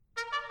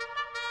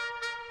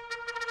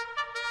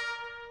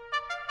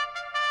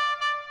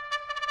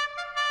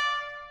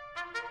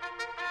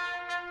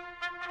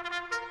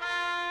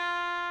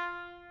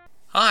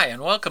Hi,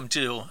 and welcome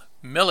to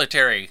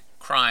Military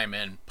Crime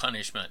and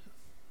Punishment.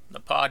 The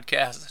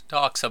podcast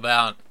talks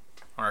about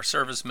our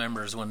service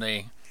members when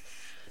they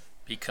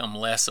become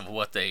less of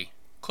what they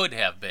could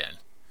have been.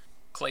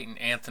 Clayton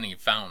Anthony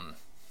Fountain.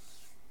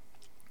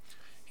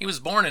 He was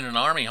born in an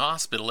Army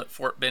hospital at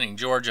Fort Benning,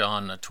 Georgia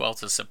on the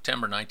 12th of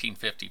September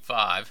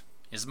 1955.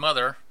 His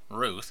mother,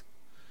 Ruth,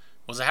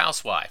 was a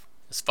housewife.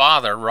 His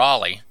father,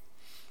 Raleigh,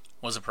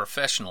 was a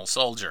professional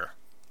soldier.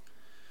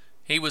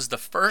 He was the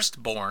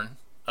firstborn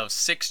of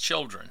 6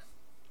 children.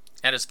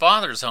 At his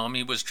father's home,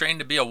 he was trained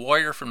to be a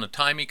warrior from the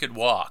time he could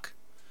walk.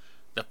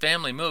 The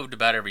family moved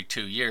about every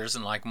 2 years,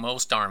 and like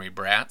most Army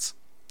brats,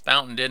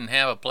 Fountain didn't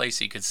have a place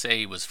he could say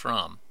he was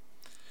from.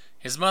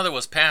 His mother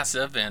was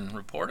passive, and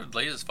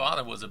reportedly his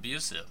father was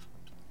abusive.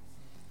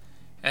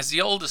 As the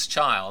oldest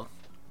child,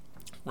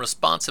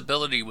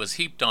 responsibility was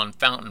heaped on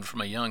Fountain from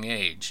a young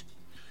age.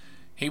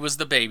 He was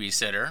the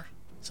babysitter.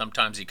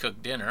 Sometimes he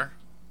cooked dinner,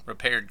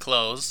 repaired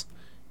clothes,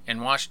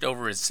 and watched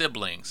over his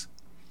siblings.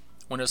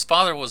 When his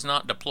father was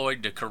not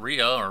deployed to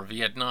Korea or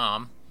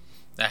Vietnam,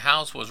 the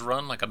house was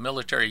run like a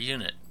military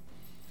unit.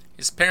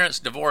 His parents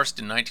divorced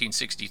in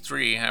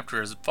 1963 after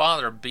his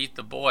father beat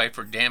the boy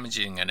for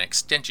damaging an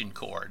extension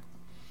cord.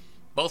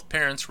 Both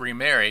parents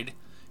remarried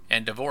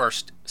and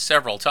divorced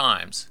several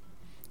times.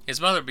 His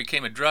mother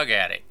became a drug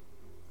addict.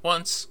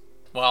 Once,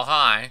 while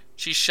high,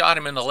 she shot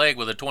him in the leg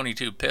with a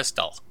 .22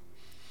 pistol.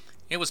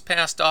 It was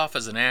passed off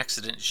as an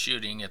accident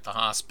shooting at the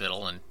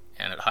hospital and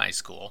at high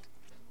school.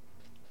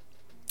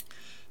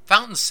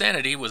 Fountain's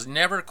sanity was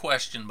never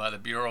questioned by the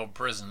Bureau of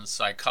Prisons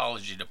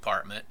Psychology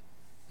Department,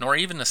 nor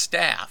even the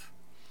staff.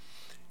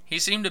 He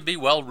seemed to be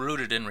well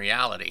rooted in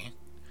reality.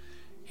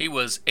 He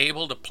was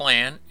able to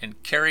plan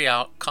and carry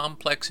out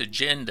complex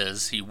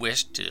agendas he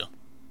wished to.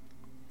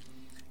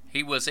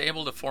 He was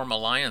able to form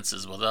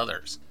alliances with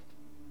others.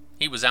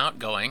 He was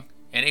outgoing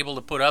and able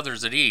to put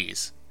others at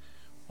ease.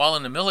 While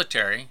in the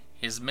military,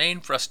 his main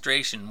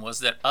frustration was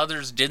that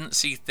others didn't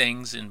see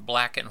things in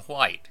black and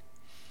white.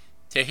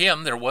 To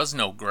him, there was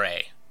no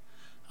gray.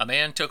 A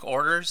man took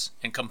orders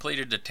and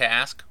completed the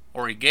task,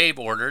 or he gave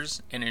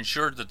orders and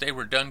ensured that they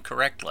were done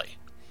correctly.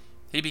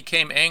 He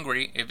became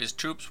angry if his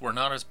troops were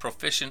not as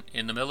proficient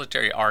in the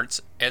military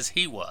arts as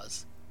he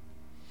was.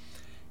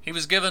 He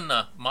was given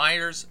the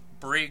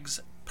Myers-Briggs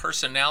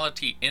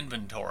Personality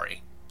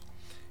Inventory.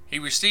 He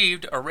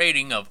received a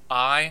rating of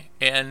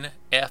INFJ.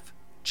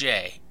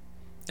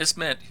 This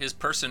meant his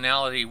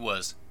personality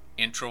was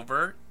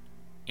introvert,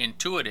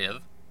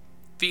 intuitive,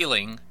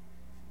 feeling,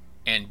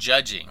 and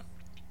judging.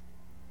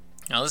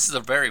 Now, this is a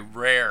very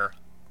rare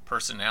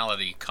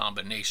personality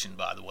combination,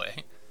 by the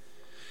way.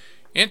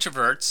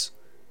 Introverts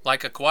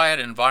like a quiet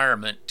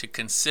environment to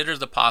consider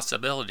the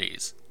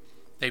possibilities.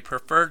 They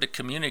prefer to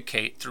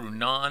communicate through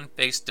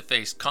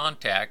non-face-to-face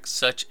contact,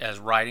 such as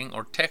writing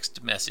or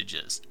text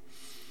messages.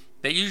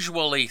 They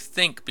usually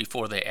think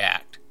before they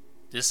act.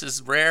 This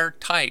is rare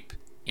type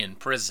in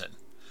prison,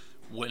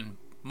 when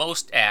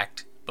most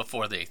act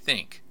before they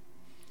think.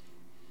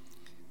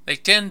 They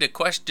tend to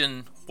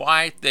question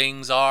why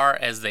things are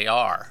as they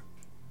are.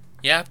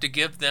 You have to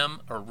give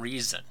them a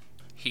reason.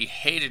 He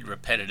hated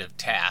repetitive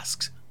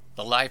tasks,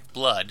 the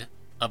lifeblood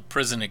of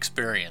prison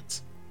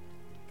experience.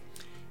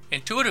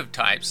 Intuitive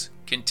types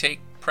can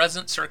take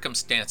present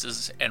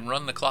circumstances and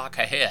run the clock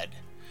ahead.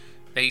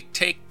 They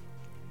take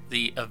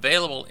the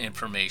available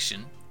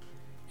information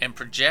and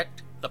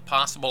project the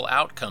possible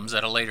outcomes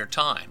at a later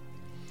time.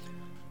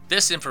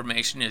 This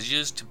information is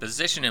used to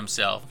position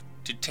himself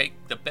to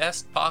take the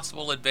best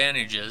possible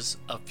advantages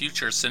of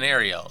future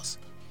scenarios.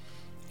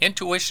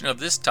 Intuition of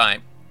this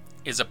type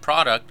is a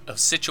product of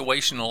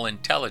situational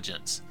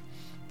intelligence.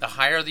 The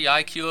higher the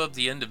IQ of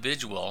the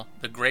individual,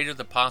 the greater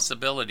the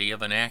possibility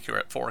of an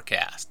accurate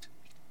forecast.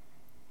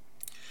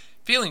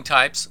 Feeling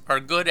types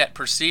are good at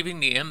perceiving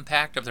the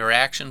impact of their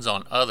actions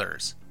on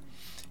others.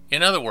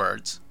 In other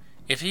words,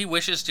 if he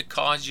wishes to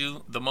cause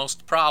you the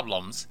most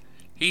problems,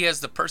 he has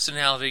the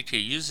personality to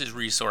use his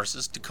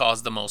resources to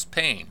cause the most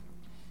pain.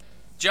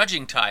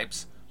 Judging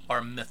types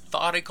are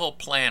methodical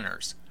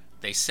planners.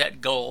 They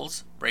set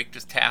goals, break the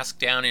task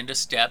down into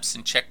steps,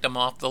 and check them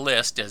off the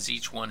list as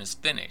each one is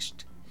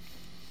finished.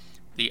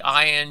 The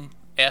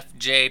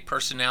INFJ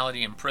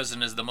personality in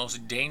prison is the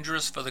most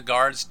dangerous for the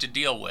guards to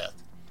deal with.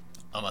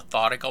 A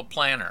methodical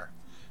planner,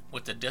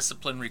 with the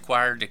discipline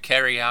required to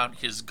carry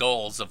out his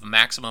goals of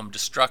maximum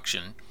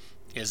destruction,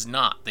 is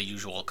not the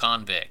usual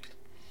convict.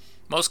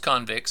 Most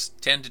convicts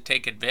tend to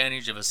take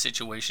advantage of a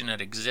situation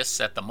that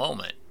exists at the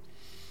moment.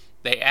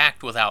 They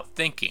act without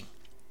thinking.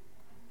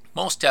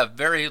 Most have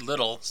very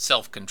little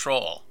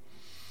self-control.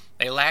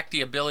 They lack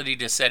the ability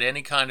to set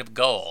any kind of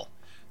goal.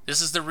 This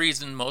is the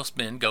reason most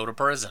men go to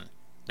prison.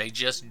 They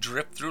just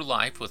drift through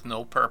life with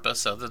no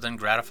purpose other than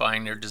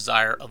gratifying their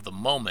desire of the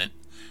moment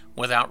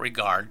without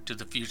regard to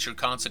the future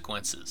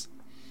consequences.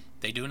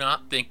 They do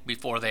not think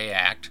before they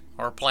act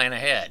or plan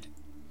ahead.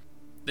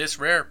 This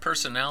rare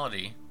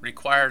personality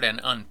required an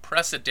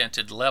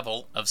unprecedented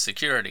level of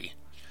security.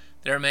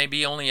 There may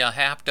be only a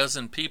half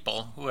dozen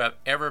people who have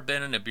ever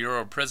been in the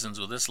Bureau of Prisons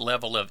with this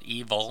level of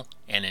evil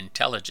and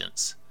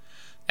intelligence.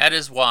 That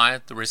is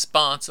why the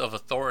response of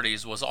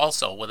authorities was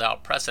also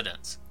without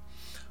precedence.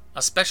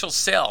 A special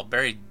cell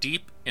buried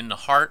deep in the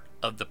heart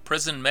of the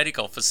prison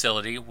medical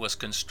facility was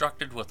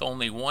constructed with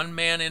only one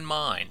man in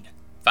mind,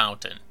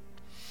 Fountain.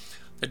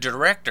 The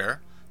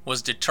director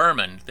was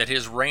determined that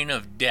his reign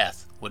of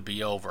death would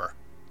be over.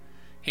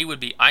 He would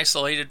be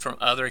isolated from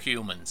other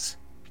humans.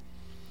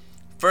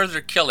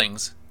 Further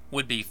killings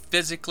would be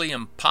physically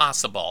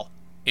impossible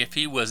if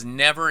he was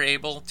never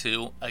able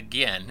to,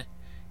 again,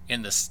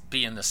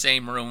 be in the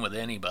same room with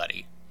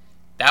anybody.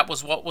 That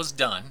was what was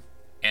done,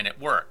 and it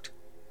worked.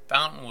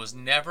 Fountain was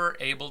never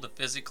able to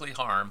physically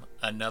harm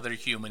another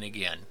human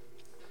again.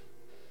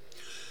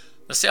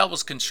 The cell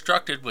was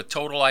constructed with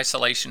total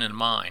isolation in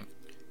mind.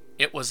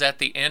 It was at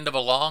the end of a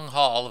long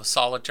hall of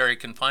solitary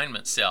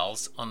confinement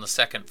cells on the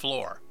second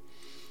floor.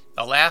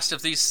 The last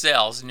of these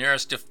cells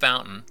nearest to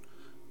Fountain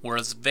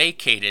was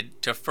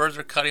vacated to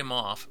further cut him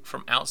off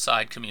from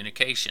outside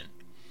communication.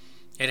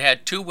 It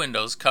had 2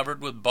 windows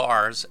covered with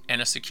bars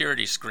and a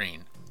security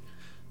screen.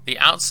 The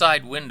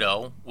outside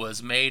window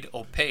was made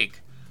opaque,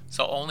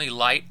 so only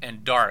light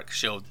and dark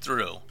showed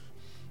through.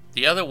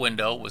 The other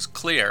window was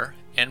clear,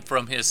 and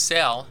from his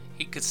cell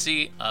he could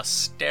see a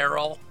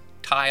sterile,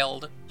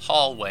 tiled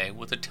hallway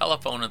with a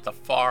telephone at the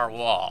far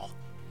wall.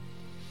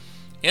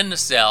 In the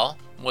cell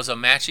was a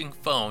matching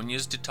phone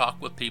used to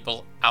talk with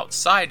people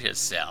outside his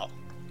cell.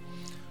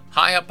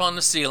 High up on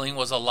the ceiling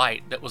was a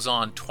light that was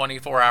on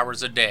 24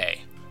 hours a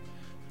day.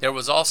 There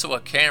was also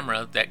a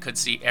camera that could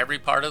see every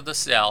part of the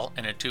cell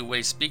and a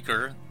 2-way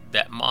speaker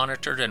that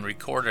monitored and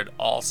recorded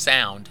all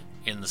sound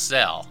in the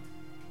cell.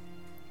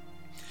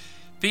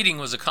 Feeding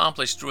was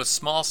accomplished through a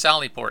small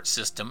Sallyport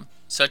system,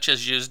 such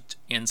as used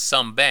in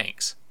some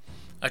banks.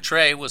 A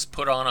tray was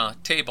put on a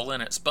table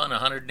and it spun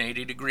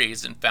 180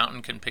 degrees, and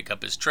Fountain can pick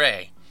up his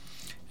tray.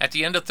 At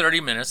the end of 30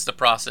 minutes, the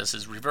process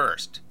is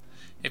reversed.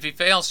 If he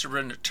fails to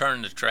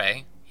return the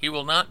tray, he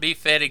will not be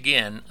fed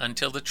again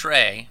until the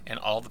tray and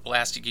all the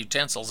plastic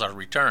utensils are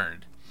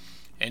returned.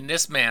 In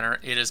this manner,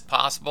 it is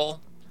impossible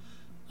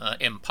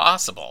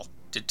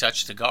to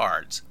touch the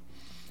guards.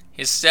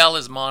 His cell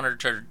is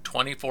monitored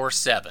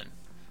 24/7.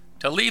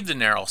 To leave the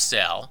narrow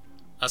cell,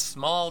 a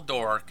small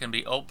door can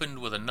be opened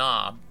with a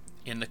knob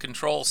in the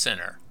control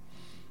center.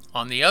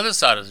 On the other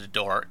side of the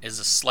door is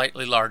a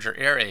slightly larger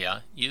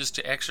area used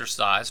to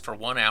exercise for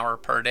 1 hour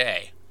per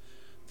day.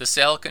 The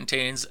cell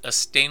contains a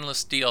stainless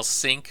steel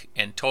sink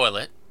and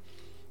toilet,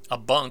 a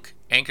bunk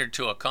anchored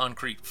to a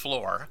concrete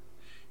floor,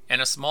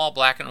 and a small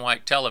black and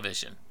white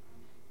television.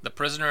 The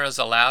prisoner is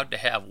allowed to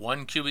have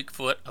 1 cubic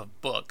foot of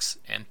books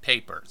and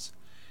papers.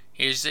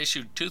 He is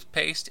issued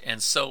toothpaste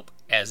and soap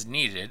as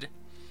needed,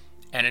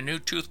 and a new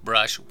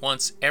toothbrush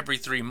once every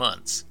 3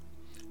 months.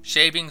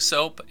 Shaving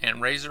soap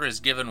and razor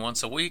is given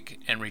once a week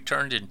and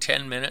returned in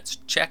 10 minutes,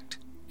 checked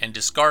and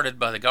discarded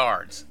by the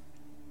guards.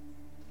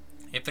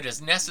 If it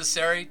is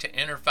necessary to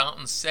enter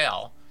Fountain's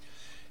cell,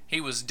 he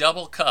was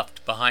double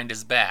cuffed behind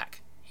his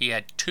back. He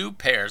had 2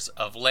 pairs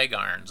of leg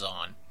irons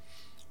on.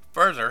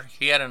 Further,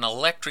 he had an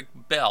electric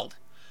belt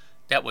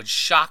that would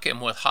shock him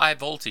with high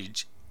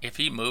voltage if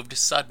he moved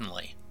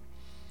suddenly.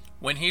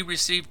 When he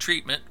received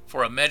treatment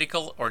for a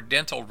medical or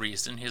dental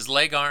reason, his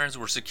leg irons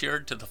were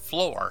secured to the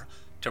floor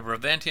to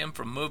prevent him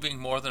from moving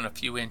more than a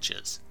few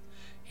inches.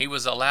 He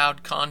was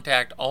allowed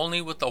contact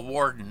only with the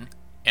warden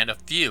and a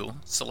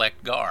few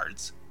select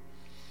guards.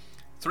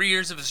 3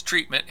 years of his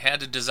treatment had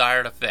the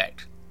desired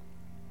effect.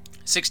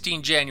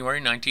 16 January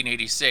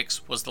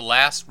 1986 was the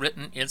last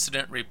written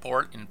incident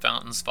report in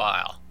Fountain's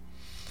file.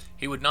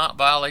 He would not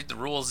violate the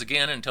rules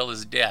again until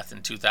his death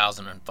in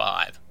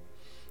 2005.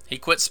 He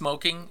quit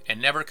smoking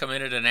and never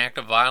committed an act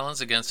of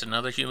violence against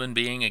another human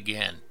being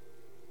again.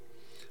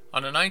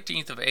 On the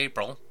 19th of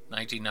April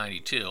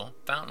 1992,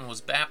 Fountain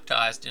was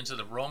baptized into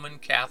the Roman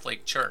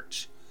Catholic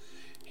Church.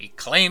 He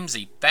claims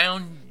he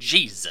found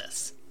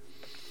Jesus.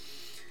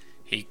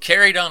 He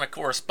carried on a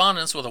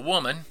correspondence with a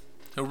woman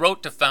who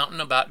wrote to Fountain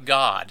about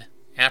God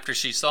after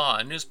she saw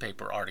a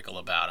newspaper article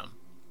about him.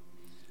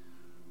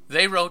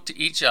 They wrote to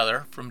each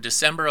other from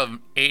December of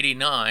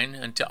 '89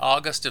 until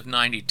August of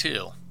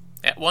 '92.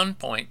 At one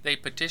point, they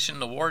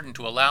petitioned the warden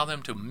to allow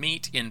them to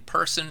meet in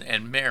person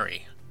and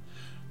marry.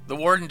 The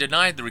warden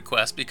denied the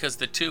request because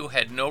the two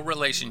had no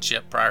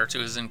relationship prior to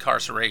his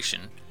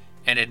incarceration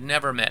and had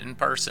never met in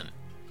person.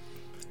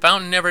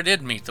 Fountain never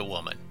did meet the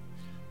woman.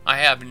 I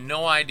have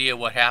no idea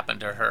what happened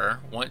to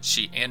her once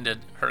she ended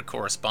her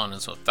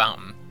correspondence with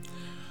Fountain.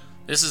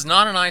 This is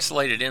not an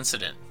isolated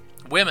incident.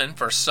 Women,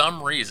 for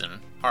some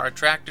reason, are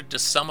attracted to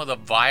some of the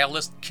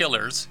vilest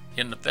killers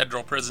in the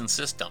federal prison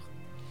system.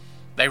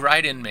 They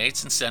write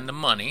inmates and send them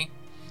money.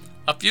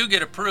 A few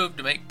get approved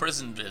to make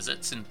prison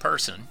visits in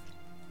person.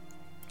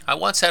 I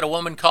once had a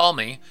woman call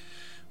me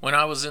when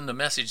I was in the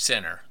message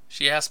center.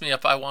 She asked me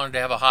if I wanted to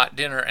have a hot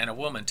dinner and a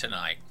woman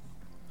tonight.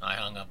 I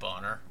hung up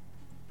on her.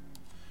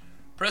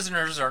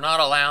 Prisoners are not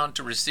allowed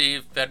to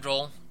receive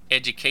federal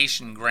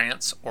education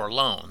grants or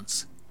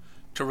loans.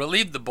 To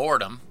relieve the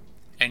boredom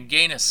and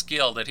gain a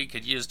skill that he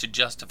could use to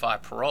justify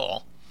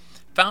parole,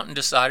 Fountain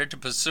decided to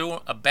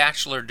pursue a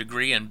bachelor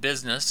degree in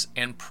business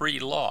and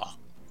pre-law.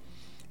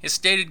 His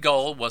stated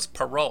goal was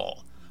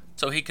parole,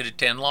 so he could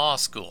attend law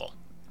school.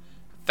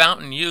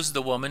 Fountain used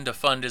the woman to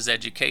fund his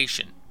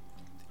education.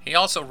 He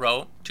also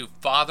wrote to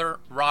Father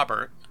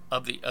Robert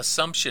of the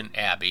Assumption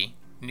Abbey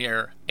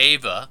near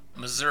Ava,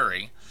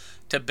 Missouri,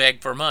 to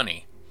beg for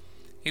money.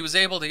 He was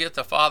able to get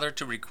the father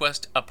to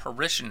request a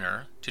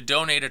parishioner to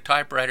donate a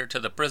typewriter to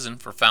the prison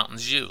for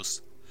Fountain's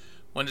use.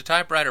 When the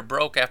typewriter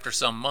broke after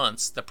some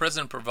months, the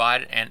prison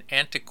provided an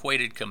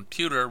antiquated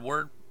computer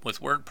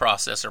with word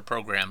processor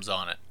programs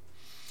on it.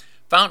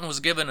 Fountain was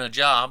given a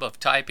job of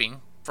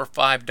typing for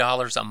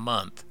 $5 a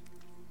month.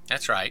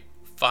 That's right,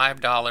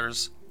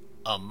 $5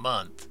 a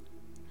month.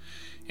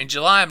 In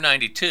July of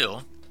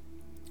 '92,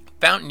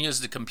 Fountain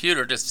used the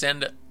computer to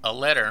send a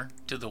letter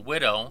to the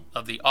widow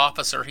of the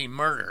officer he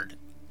murdered.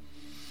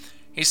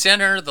 He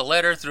sent her the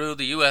letter through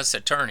the U.S.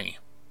 attorney.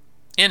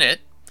 In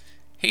it,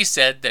 he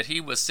said that he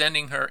was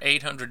sending her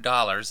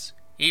 $800,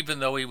 even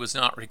though he was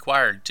not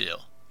required to.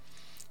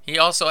 He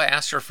also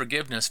asked her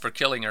forgiveness for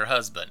killing her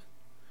husband.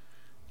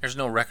 There's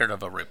no record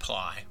of a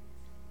reply.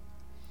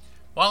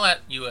 While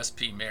at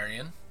USP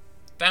Marion,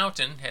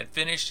 Fountain had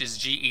finished his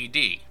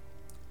GED.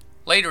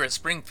 Later at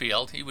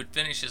Springfield, he would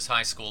finish his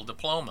high school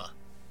diploma.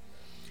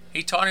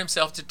 He taught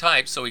himself to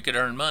type so he could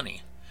earn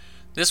money.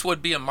 This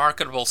would be a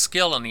marketable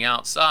skill on the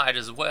outside,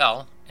 as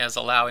well as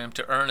allow him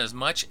to earn as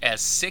much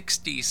as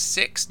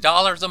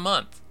 $66 a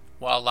month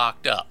while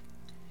locked up.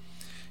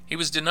 He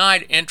was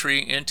denied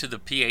entry into the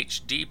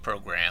PhD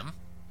program.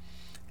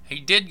 He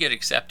did get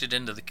accepted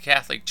into the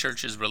Catholic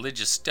Church's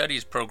religious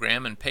studies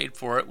program and paid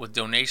for it with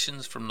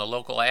donations from the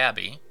local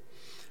abbey,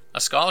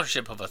 a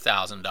scholarship of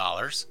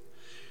 $1,000,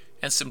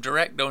 and some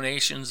direct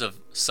donations of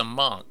some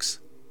monks.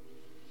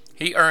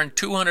 He earned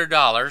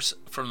 $200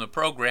 from the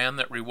program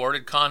that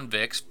rewarded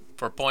convicts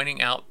for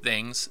pointing out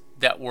things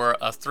that were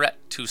a threat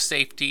to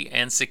safety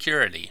and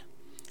security.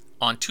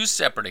 On 2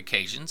 separate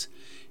occasions,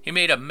 he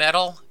made a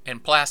metal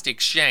and plastic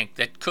shank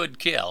that could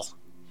kill.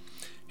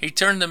 He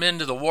turned them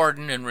into the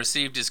warden and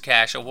received his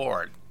cash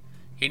award.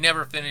 He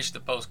never finished the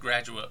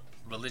postgraduate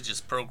religious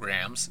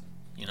programs,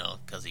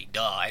 because he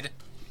died.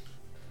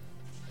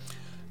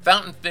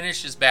 Fountain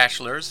finished his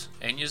bachelor's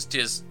and used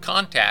his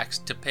contacts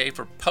to pay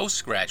for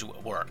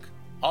postgraduate work.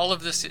 All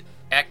of this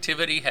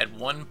activity had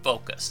one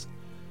focus: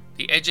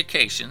 the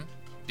education,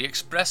 the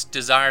expressed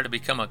desire to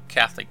become a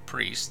Catholic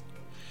priest,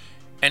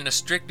 and the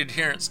strict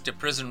adherence to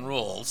prison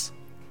rules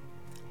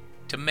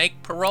to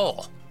make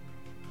parole.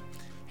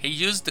 He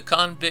used the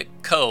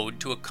convict code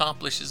to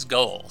accomplish his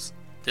goals.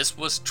 This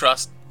was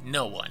trust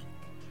no one.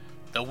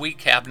 The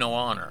weak have no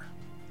honor.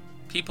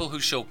 People who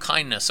show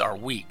kindness are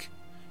weak,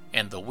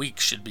 and the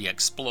weak should be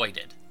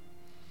exploited.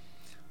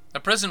 The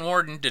prison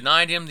warden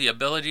denied him the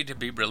ability to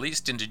be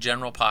released into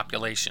general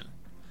population.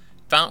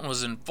 Fountain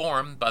was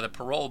informed by the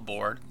parole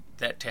board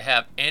that to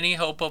have any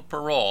hope of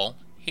parole,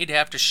 he'd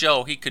have to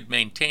show he could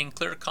maintain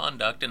clear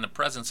conduct in the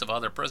presence of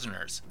other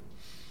prisoners.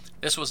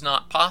 This was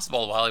not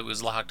possible while he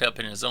was locked up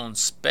in his own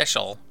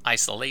special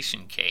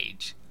isolation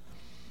cage.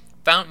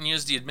 Fountain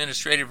used the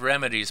administrative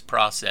remedies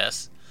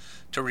process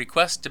to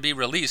request to be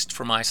released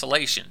from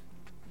isolation.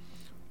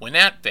 When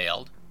that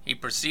failed, he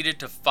proceeded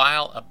to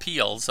file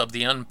appeals of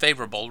the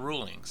unfavorable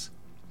rulings.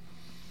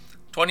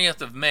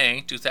 20th of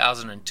May,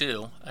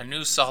 2002, a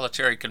new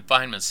solitary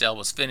confinement cell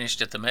was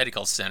finished at the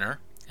medical center,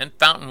 and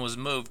Fountain was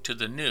moved to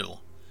the new,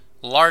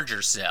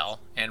 larger cell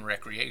and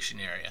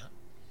recreation area.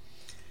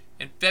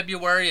 In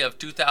February of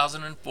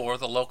 2004,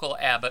 the local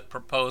abbot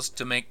proposed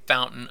to make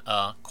Fountain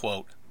a,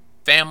 quote,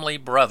 family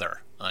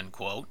brother,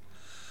 unquote,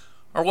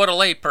 or what a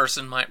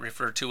layperson might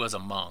refer to as a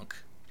monk.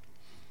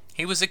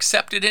 He was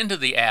accepted into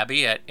the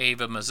abbey at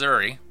Ava,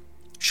 Missouri,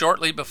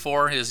 shortly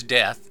before his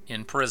death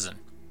in prison.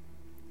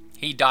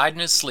 He died in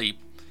his sleep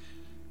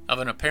of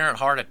an apparent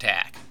heart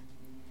attack.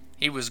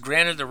 He was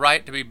granted the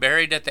right to be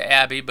buried at the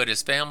abbey, but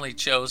his family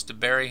chose to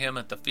bury him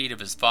at the feet of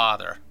his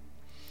father.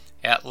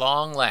 At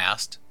long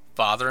last,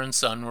 father and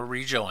son were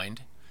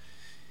rejoined,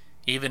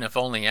 even if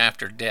only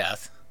after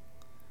death.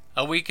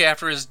 A week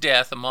after his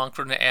death, a monk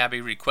from the abbey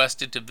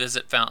requested to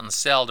visit Fountain's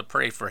cell to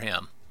pray for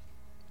him.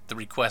 The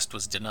request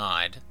was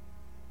denied.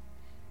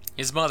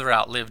 His mother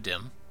outlived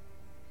him.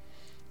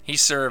 He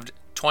served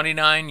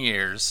 29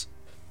 years,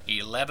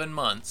 11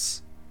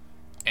 months,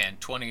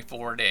 and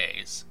 24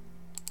 days.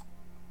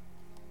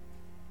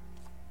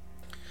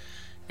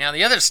 Now,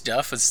 the other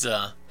stuff is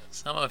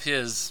some of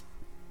his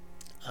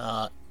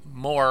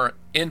more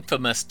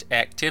infamous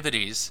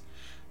activities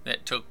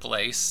that took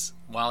place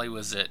while he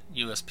was at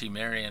USP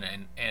Marion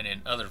and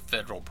in other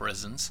federal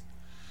prisons.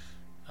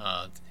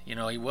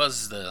 He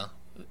was the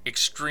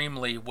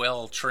extremely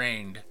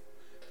well-trained,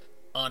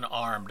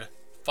 unarmed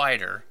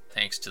fighter,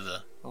 thanks to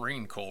the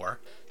Marine Corps.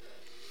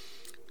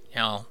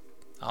 Now,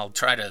 I'll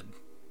try to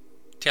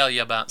tell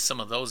you about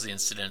some of those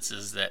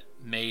incidences that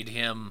made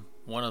him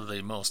one of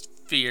the most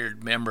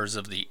feared members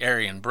of the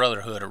Aryan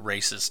Brotherhood, a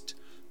racist,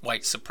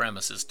 white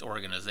supremacist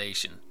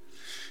organization.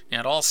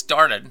 It all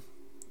started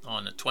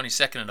on the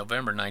 22nd of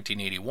November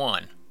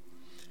 1981.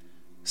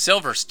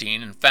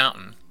 Silverstein and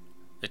Fountain,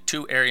 the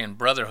two Aryan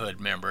Brotherhood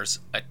members,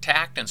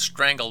 attacked and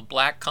strangled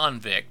black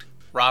convict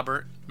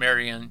Robert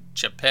Marion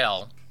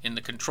Chappell in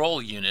the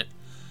control unit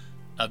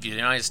of the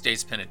United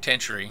States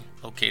Penitentiary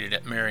located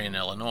at Marion,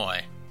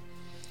 Illinois.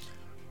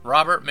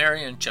 Robert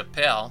Marion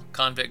Chappell,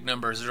 convict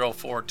number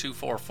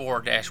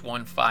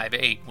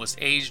 04244-158, was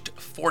aged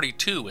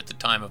 42 at the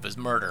time of his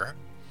murder.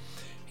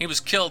 He was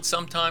killed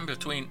sometime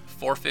between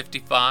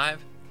 4:55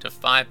 to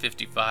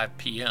 5:55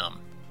 p.m.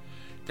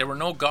 There were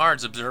no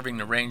guards observing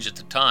the range at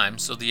the time,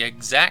 so the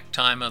exact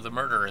time of the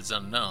murder is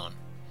unknown.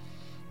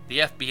 The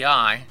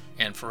FBI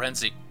and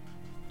forensic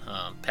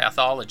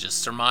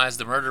pathologists surmised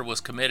the murder was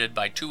committed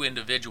by two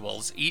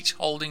individuals, each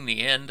holding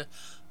the end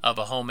of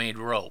a homemade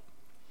rope.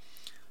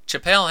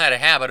 Chappell had a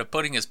habit of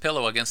putting his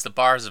pillow against the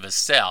bars of his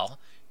cell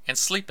and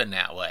sleeping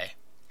that way.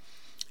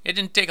 It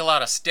didn't take a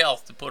lot of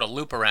stealth to put a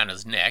loop around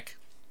his neck.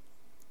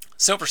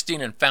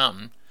 Silverstein and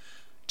Fountain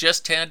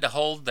just had to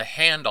hold the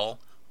handle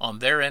on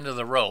their end of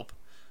the rope,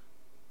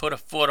 put a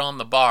foot on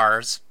the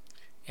bars,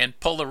 and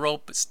pull the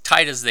rope as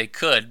tight as they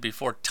could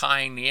before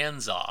tying the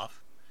ends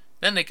off.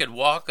 Then they could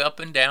walk up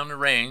and down the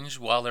range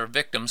while their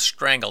victims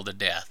strangled to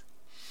death.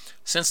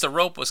 Since the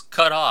rope was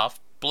cut off,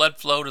 blood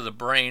flow to the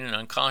brain and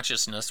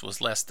unconsciousness was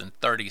less than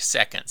 30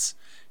 seconds,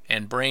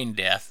 and brain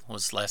death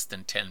was less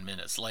than 10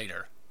 minutes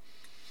later.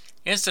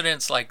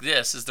 Incidents like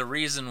this is the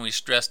reason we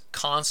stressed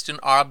constant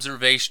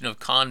observation of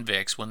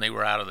convicts when they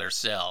were out of their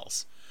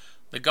cells.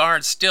 The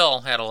guards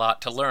still had a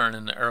lot to learn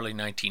in the early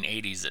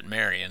 1980s at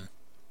Marion.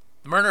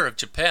 The murder of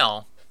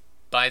Chappell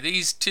by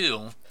these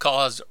two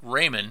caused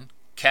Raymond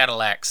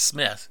Cadillac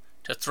Smith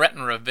to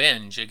threaten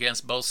revenge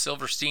against both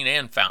Silverstein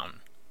and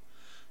Fountain.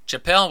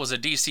 Chappell was a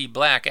D.C.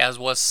 black, as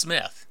was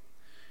Smith.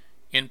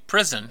 In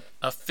prison,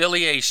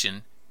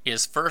 affiliation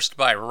is first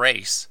by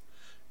race,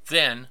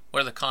 then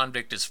where the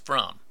convict is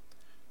from.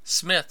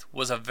 Smith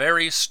was a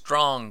very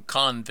strong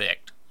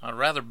convict, a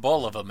rather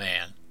bull of a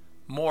man,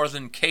 more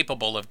than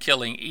capable of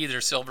killing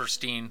either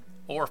Silverstein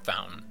or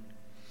Fountain.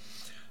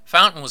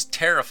 Fountain was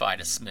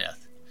terrified of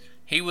Smith.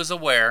 He was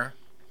aware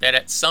that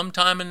at some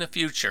time in the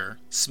future,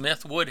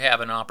 Smith would have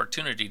an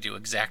opportunity to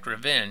exact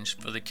revenge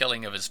for the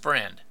killing of his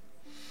friend.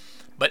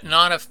 But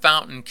not if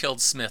Fountain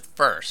killed Smith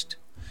first.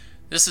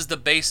 This is the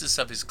basis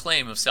of his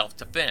claim of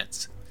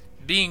self-defense.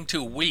 Being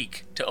too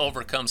weak to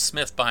overcome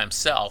Smith by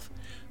himself,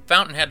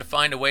 Fountain had to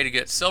find a way to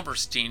get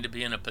Silverstein to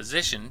be in a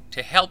position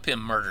to help him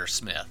murder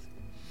Smith.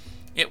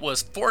 It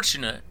was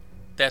fortunate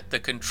that the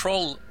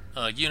control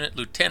unit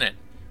lieutenant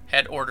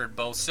had ordered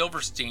both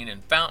Silverstein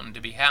and Fountain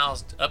to be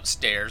housed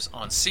upstairs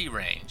on C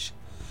Range.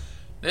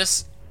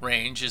 This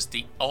range is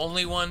the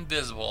only one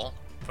visible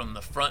from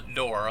the front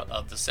door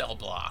of the cell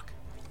block.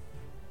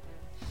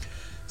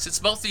 Since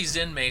both these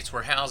inmates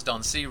were housed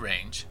on C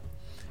Range,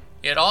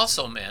 it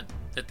also meant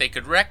that they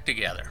could rec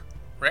together.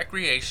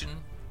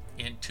 Recreation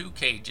in two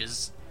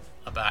cages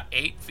about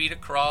 8 feet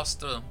across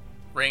the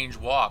range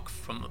walk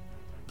from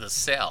the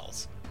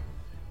cells.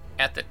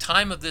 At the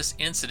time of this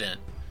incident,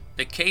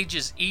 the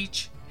cages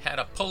each had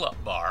a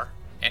pull-up bar,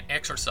 an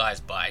exercise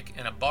bike,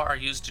 and a bar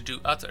used to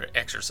do other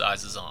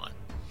exercises on.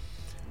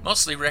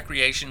 Mostly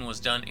recreation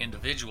was done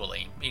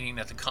individually, meaning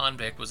that the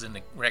convict was in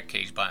the rec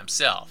cage by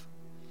himself.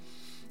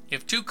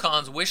 If two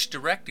cons wished to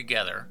rec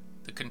together,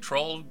 the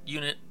control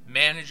unit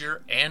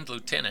manager and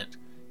lieutenant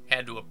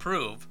had to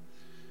approve,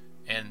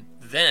 and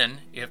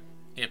then, if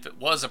it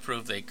was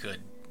approved, they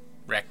could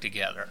rec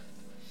together.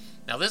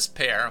 Now, this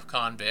pair of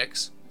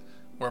convicts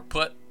would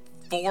put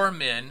 4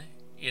 men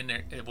in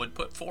their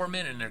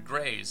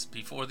graves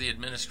before the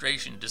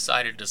administration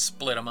decided to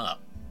split them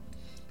up.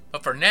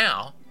 But for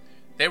now,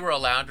 they were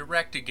allowed to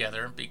rec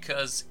together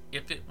because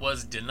if it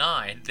was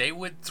denied, they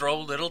would throw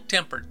little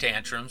temper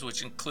tantrums,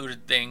 which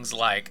included things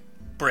like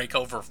break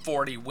over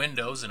 40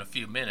 windows in a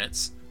few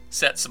minutes,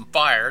 set some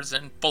fires,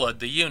 and flood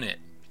the unit.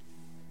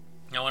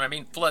 Now, when I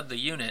mean flood the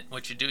unit,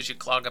 what you do is you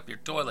clog up your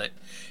toilet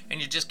and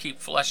you just keep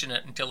flushing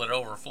it until it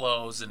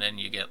overflows, and then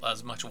you get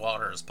as much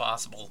water as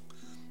possible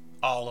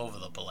all over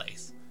the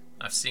place.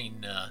 I've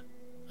seen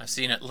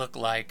it look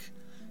like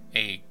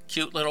a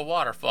cute little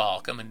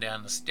waterfall coming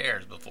down the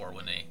stairs before,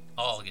 when they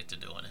all get to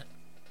doing it.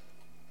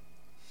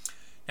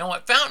 Now,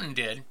 what Fountain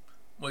did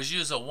was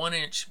use a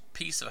 1-inch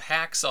piece of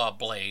hacksaw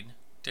blade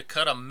to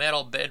cut a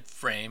metal bed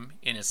frame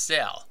in his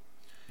cell.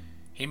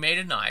 He made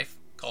a knife,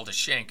 called a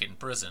shank in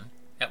prison,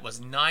 that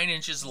was 9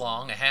 inches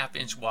long, a 1/2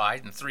 inch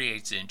wide, and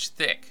 3/8 inch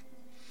thick.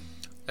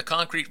 The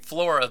concrete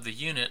floor of the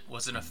unit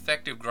was an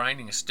effective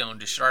grinding stone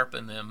to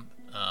sharpen them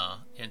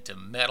into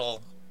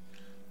metal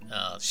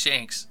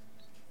shanks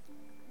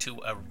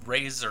to a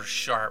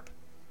razor-sharp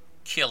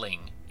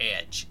killing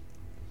edge.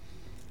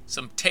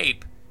 Some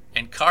tape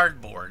and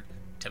cardboard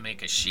to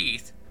make a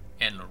sheath,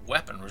 and the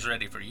weapon was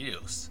ready for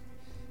use.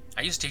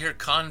 I used to hear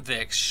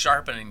convicts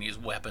sharpening these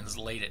weapons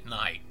late at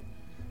night,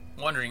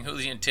 wondering who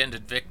the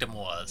intended victim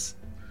was.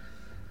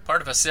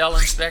 Part of a cell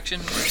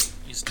inspection, we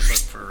used to look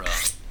for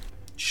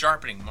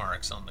sharpening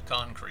marks on the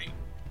concrete.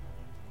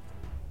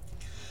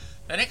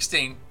 The next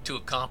thing to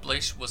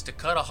accomplish was to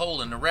cut a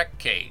hole in the wreck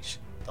cage.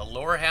 The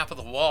lower half of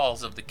the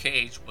walls of the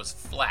cage was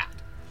flat.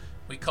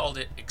 We called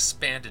it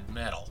expanded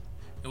metal.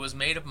 It was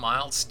made of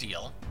mild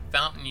steel.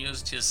 Fountain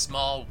used his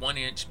small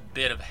 1-inch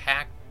bit of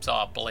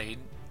hacksaw blade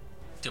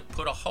to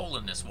put a hole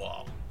in this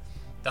wall.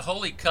 The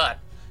hole he cut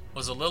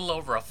was a little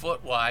over a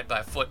foot wide by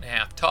a foot and a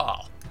half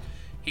tall.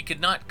 He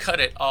could not cut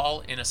it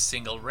all in a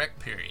single wreck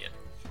period.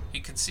 He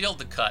concealed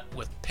the cut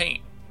with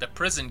paint the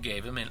prison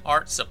gave him in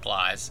art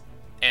supplies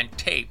and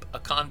tape a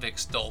convict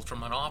stole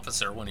from an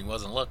officer when he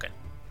wasn't looking.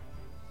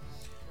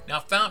 Now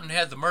Fountain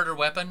had the murder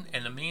weapon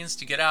and the means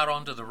to get out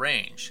onto the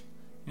range.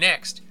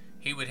 Next,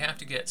 he would have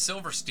to get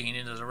Silverstein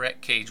into the wreck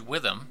cage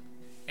with him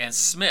and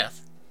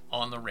Smith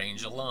on the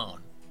range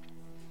alone.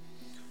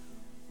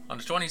 On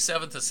the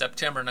 27th of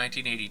September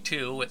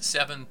 1982, at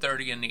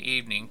 7:30 in the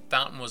evening,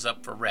 Fountain was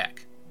up for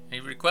rec.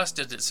 He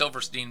requested that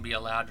Silverstein be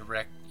allowed to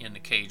rec in the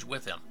cage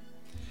with him.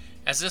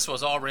 As this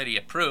was already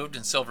approved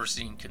and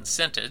Silverstein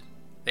consented,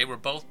 they were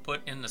both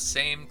put in the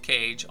same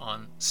cage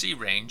on C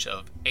range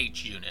of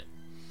H unit.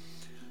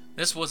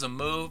 This was a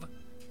move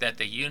that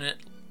the unit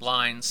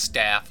line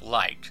staff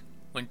liked.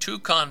 When two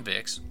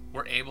convicts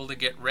were able to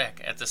get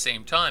rec at the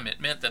same time, it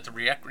meant that the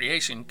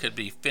recreation could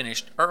be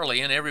finished early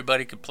and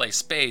everybody could play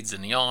spades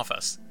in the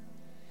office.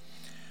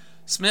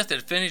 Smith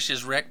had finished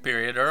his rec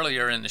period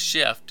earlier in the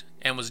shift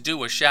and was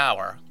due a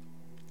shower.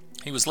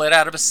 He was let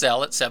out of his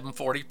cell at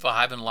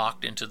 7:45 and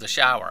locked into the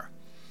shower.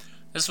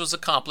 This was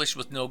accomplished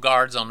with no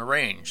guards on the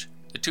range.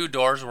 The two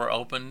doors were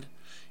opened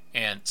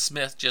and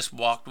Smith just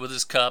walked with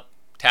his cup,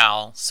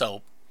 towel,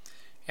 soap,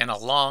 and a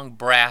long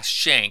brass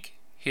shank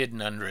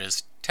hidden under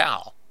his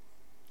towel.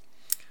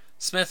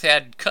 Smith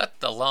had cut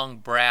the long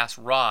brass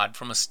rod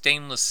from a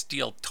stainless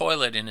steel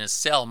toilet in his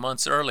cell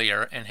months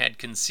earlier and had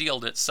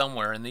concealed it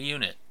somewhere in the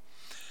unit.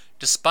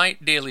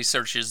 Despite daily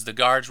searches, the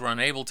guards were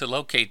unable to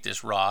locate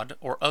this rod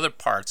or other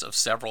parts of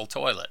several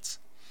toilets.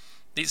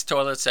 These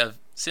toilets have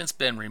since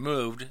been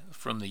removed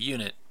from the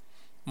unit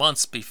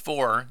months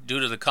before due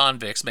to the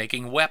convicts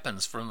making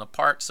weapons from the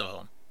parts of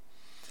them.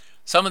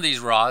 Some of these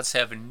rods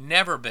have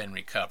never been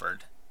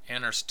recovered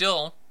and are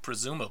still,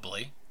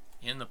 presumably,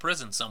 in the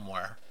prison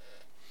somewhere.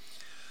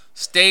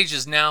 Stage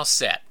is now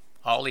set.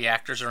 All the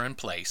actors are in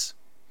place.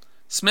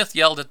 Smith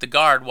yelled at the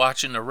guard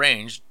watching the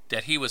range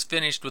that he was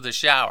finished with the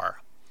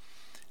shower.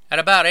 At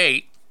about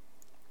 8,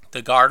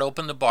 the guard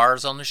opened the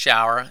bars on the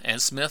shower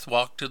and Smith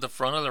walked to the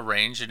front of the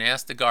range and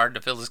asked the guard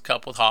to fill his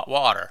cup with hot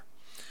water.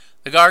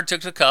 The guard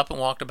took the cup and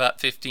walked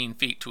about 15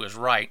 feet to his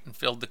right and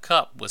filled the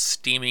cup with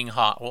steaming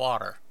hot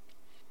water.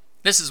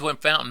 This is when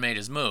Fountain made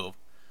his move.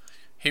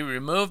 He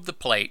removed the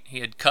plate he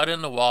had cut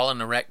in the wall in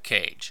the wreck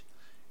cage.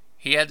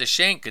 He had the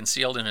shank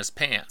concealed in his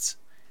pants.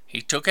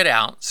 He took it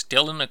out,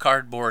 still in the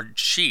cardboard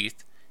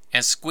sheath,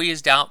 and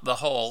squeezed out the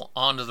hole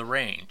onto the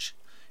range.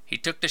 He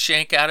took the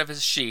shank out of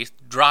his sheath,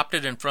 dropped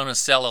it in front of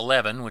cell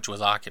 11, which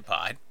was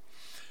occupied.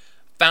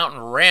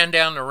 Fountain ran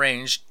down the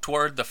range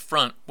toward the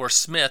front where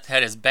Smith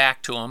had his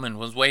back to him and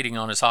was waiting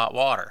on his hot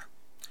water.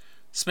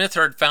 Smith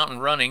heard Fountain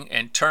running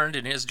and turned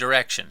in his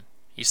direction.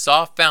 He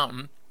saw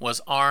Fountain was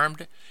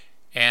armed,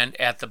 and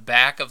at the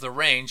back of the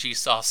range he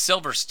saw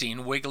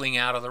Silverstein wiggling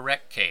out of the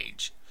wreck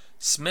cage.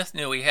 Smith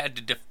knew he had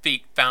to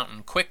defeat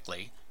Fountain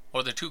quickly,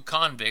 or the two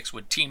convicts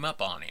would team up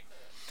on him.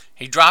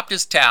 He dropped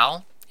his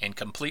towel, and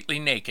completely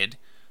naked,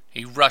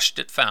 he rushed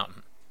at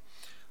Fountain.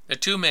 The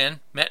two men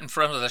met in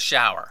front of the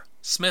shower.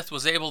 Smith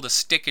was able to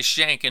stick his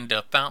shank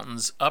into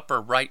Fountain's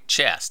upper right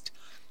chest.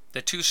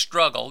 The two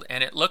struggled,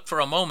 and it looked for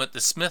a moment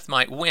that Smith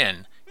might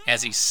win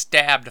as he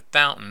stabbed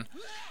Fountain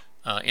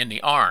in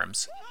the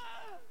arms.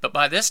 But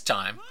by this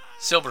time,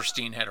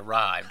 Silverstein had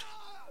arrived.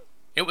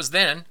 It was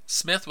then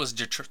Smith was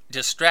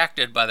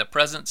distracted by the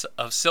presence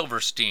of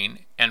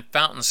Silverstein, and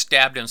Fountain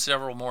stabbed him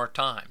several more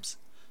times.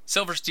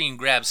 Silverstein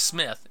grabbed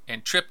Smith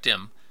and tripped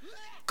him,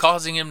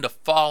 causing him to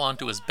fall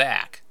onto his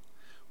back.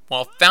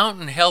 While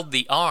Fountain held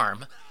the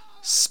arm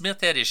Smith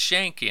had his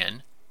shank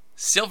in,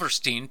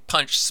 Silverstein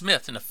punched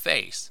Smith in the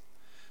face.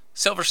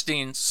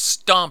 Silverstein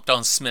stomped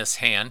on Smith's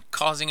hand,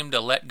 causing him to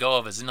let go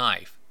of his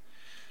knife.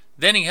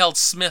 Then he held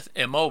Smith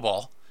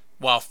immobile,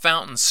 while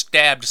Fountain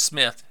stabbed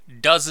Smith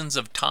dozens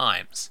of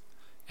times.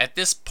 At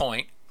this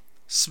point,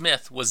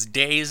 Smith was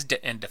dazed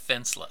and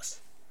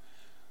defenseless.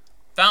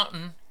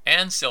 Fountain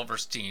and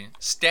Silverstein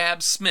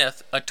stabbed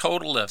Smith a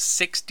total of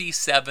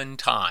 67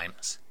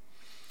 times.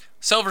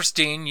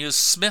 Silverstein used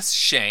Smith's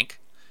shank,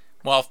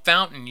 while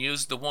Fountain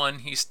used the one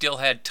he still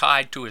had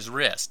tied to his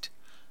wrist.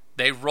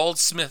 They rolled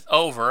Smith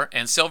over,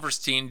 and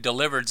Silverstein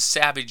delivered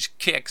savage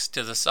kicks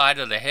to the side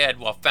of the head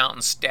while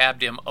Fountain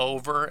stabbed him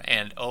over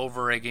and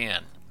over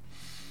again.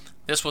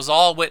 This was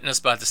all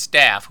witnessed by the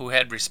staff, who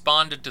had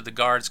responded to the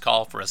guard's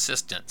call for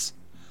assistance.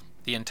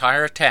 The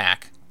entire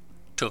attack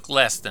took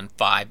less than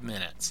 5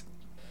 minutes.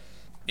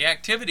 The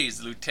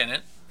activities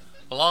lieutenant,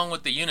 along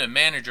with the unit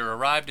manager,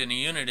 arrived in the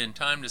unit in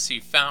time to see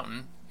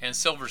Fountain and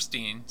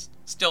Silverstein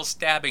still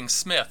stabbing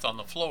Smith on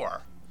the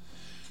floor.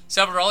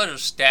 Several other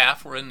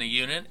staff were in the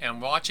unit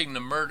and watching the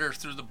murder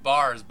through the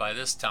bars by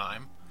this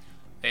time.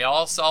 They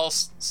all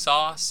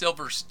saw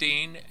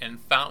Silverstein and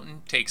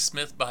Fountain take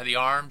Smith by the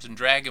arms and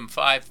drag him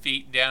 5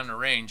 feet down the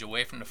range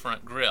away from the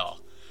front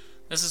grill.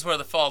 This is where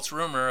the false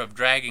rumor of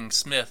dragging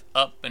Smith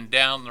up and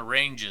down the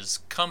ranges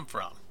come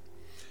from.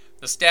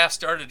 The staff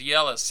started to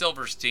yell at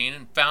Silverstein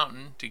and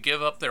Fountain to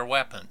give up their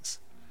weapons.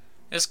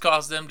 This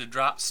caused them to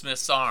drop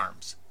Smith's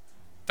arms.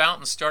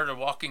 Fountain started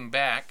walking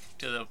back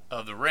to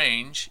the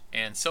range,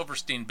 and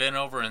Silverstein bent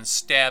over and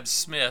stabbed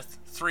Smith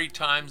 3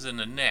 times in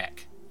the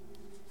neck.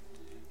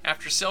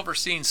 After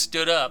Silverstein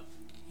stood up,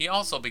 he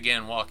also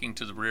began walking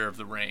to the rear of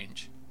the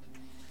range.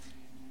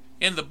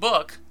 In the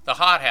book, The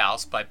Hot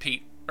House by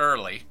Pete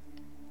Early,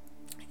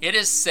 it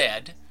is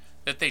said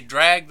that they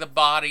dragged the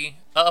body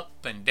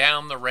up and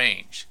down the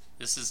range.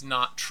 This is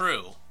not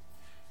true.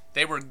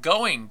 They were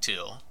going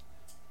to,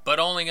 but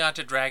only got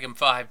to drag him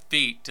 5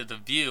 feet to the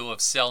view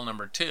of cell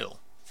number 2.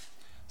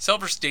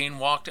 Silverstein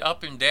walked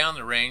up and down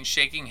the range,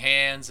 shaking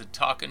hands and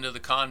talking to the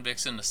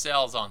convicts in the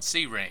cells on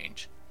C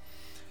range.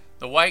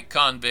 The white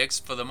convicts,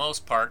 for the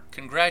most part,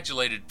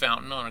 congratulated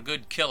Fountain on a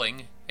good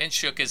killing and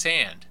shook his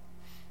hand.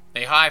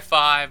 They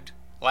high-fived,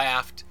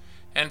 laughed,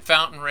 and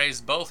Fountain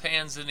raised both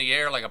hands in the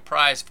air like a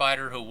prize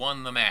fighter who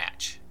won the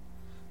match.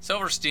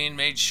 Silverstein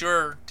made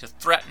sure to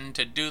threaten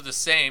to do the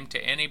same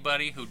to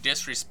anybody who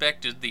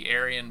disrespected the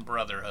Aryan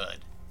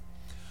Brotherhood.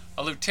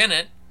 A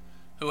lieutenant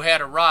who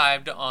had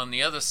arrived on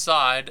the other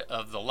side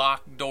of the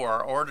locked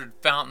door ordered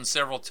Fountain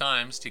several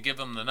times to give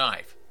him the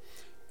knife.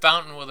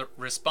 Fountain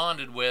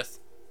responded with,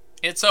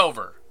 "It's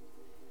over.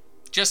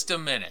 Just a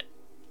minute."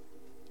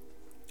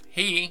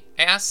 He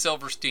asked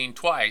Silverstein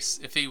twice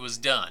if he was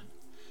done.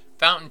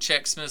 Fountain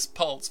checked Smith's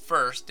pulse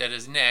first at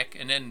his neck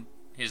and then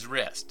his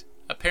wrist.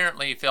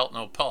 Apparently he felt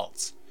no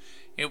pulse.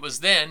 It was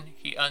then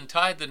he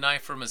untied the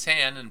knife from his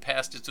hand and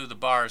passed it through the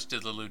bars to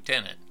the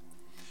lieutenant.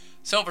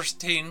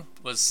 Silverstein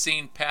was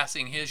seen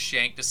passing his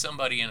shank to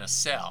somebody in a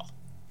cell.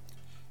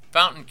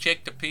 Fountain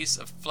kicked a piece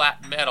of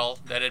flat metal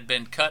that had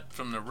been cut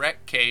from the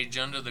wreck cage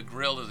under the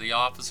grill of the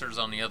officers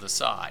on the other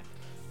side.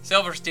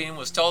 Silverstein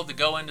was told to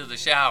go into the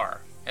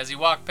shower. As he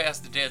walked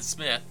past the dead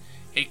Smith,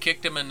 he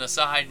kicked him in the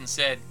side and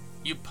said,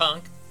 "You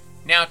punk,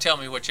 now tell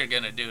me what you're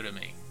going to do to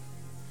me."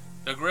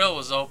 The grill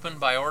was opened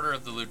by order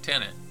of the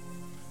lieutenant.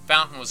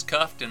 Fountain was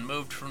cuffed and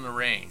moved from the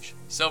range.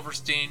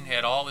 Silverstein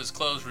had all his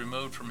clothes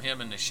removed from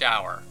him in the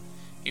shower.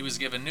 He was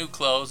given new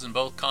clothes, and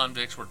both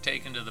convicts were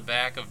taken to the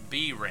back of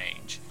B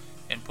range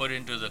and put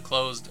into the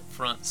closed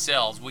front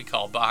cells we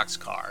call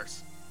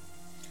boxcars.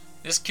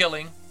 This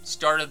killing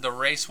started the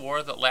race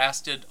war that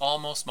lasted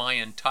almost my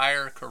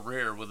entire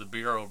career with the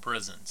Bureau of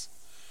Prisons.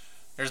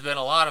 There's been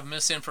a lot of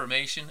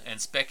misinformation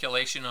and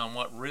speculation on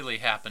what really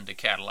happened to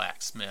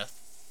Cadillac Smith.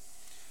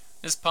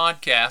 This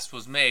podcast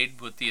was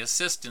made with the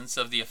assistance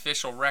of the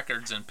official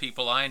records and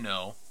people I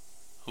know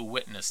who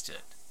witnessed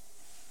it.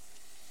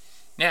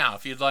 Now,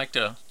 if you'd like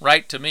to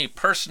write to me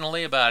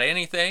personally about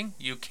anything,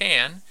 you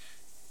can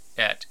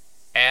at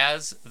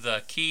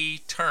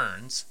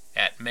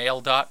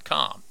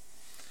asthekeyturns@mail.com.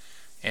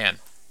 And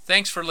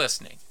thanks for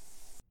listening.